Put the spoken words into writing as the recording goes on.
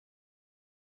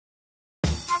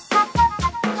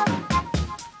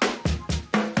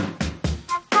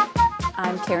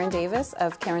Karen Davis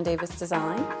of Karen Davis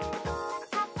Design.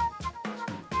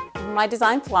 My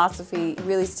design philosophy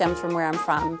really stems from where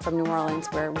I'm from New Orleans,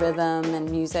 where rhythm and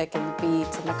music and the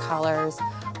beats and the colors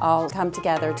all come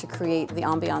together to create the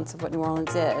ambiance of what New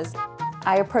Orleans is.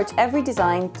 I approach every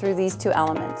design through these two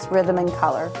elements, rhythm and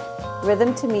color.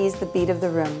 Rhythm to me is the beat of the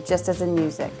room, just as in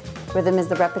music. Rhythm is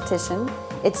the repetition.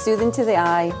 It's soothing to the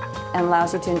eye and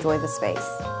allows you to enjoy the space.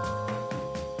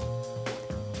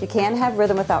 You can't have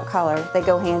rhythm without color. They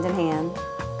go hand in hand.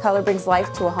 Color brings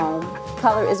life to a home.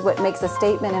 Color is what makes a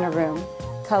statement in a room.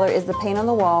 Color is the paint on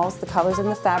the walls, the colors in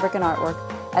the fabric and artwork,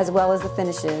 as well as the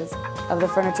finishes of the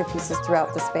furniture pieces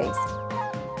throughout the space.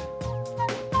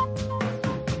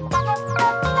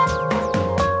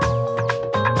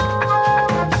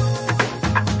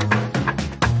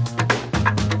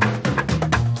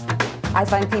 I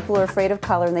find people are afraid of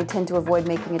color and they tend to avoid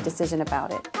making a decision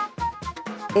about it.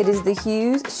 It is the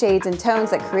hues, shades, and tones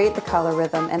that create the color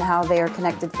rhythm and how they are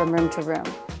connected from room to room.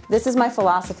 This is my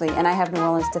philosophy, and I have New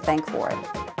Orleans to thank for it.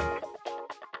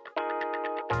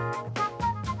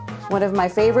 One of my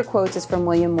favorite quotes is from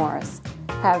William Morris.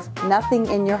 Have nothing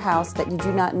in your house that you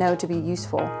do not know to be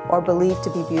useful or believe to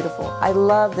be beautiful. I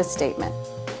love this statement.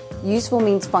 Useful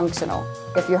means functional.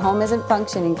 If your home isn't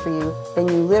functioning for you, then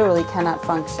you literally cannot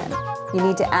function. You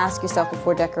need to ask yourself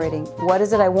before decorating, what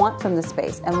is it I want from the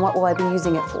space and what will I be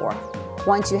using it for?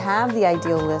 Once you have the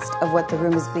ideal list of what the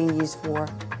room is being used for,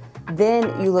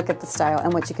 then you look at the style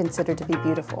and what you consider to be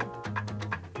beautiful.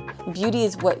 Beauty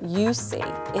is what you see.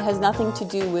 It has nothing to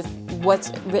do with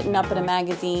what's written up in a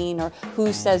magazine or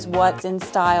who says what's in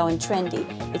style and trendy.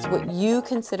 It's what you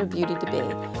consider beauty to be.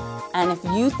 And if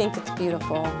you think it's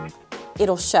beautiful,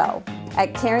 it'll show.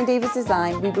 At Karen Davis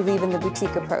Design, we believe in the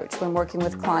boutique approach when working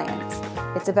with clients.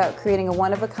 It's about creating a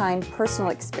one-of-a-kind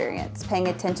personal experience, paying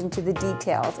attention to the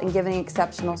details, and giving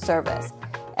exceptional service.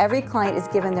 Every client is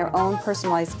given their own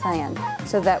personalized plan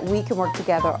so that we can work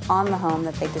together on the home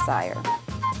that they desire.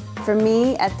 For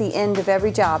me, at the end of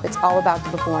every job, it's all about the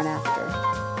before and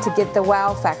after. To get the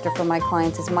wow factor from my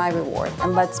clients is my reward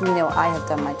and lets me know I have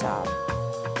done my job.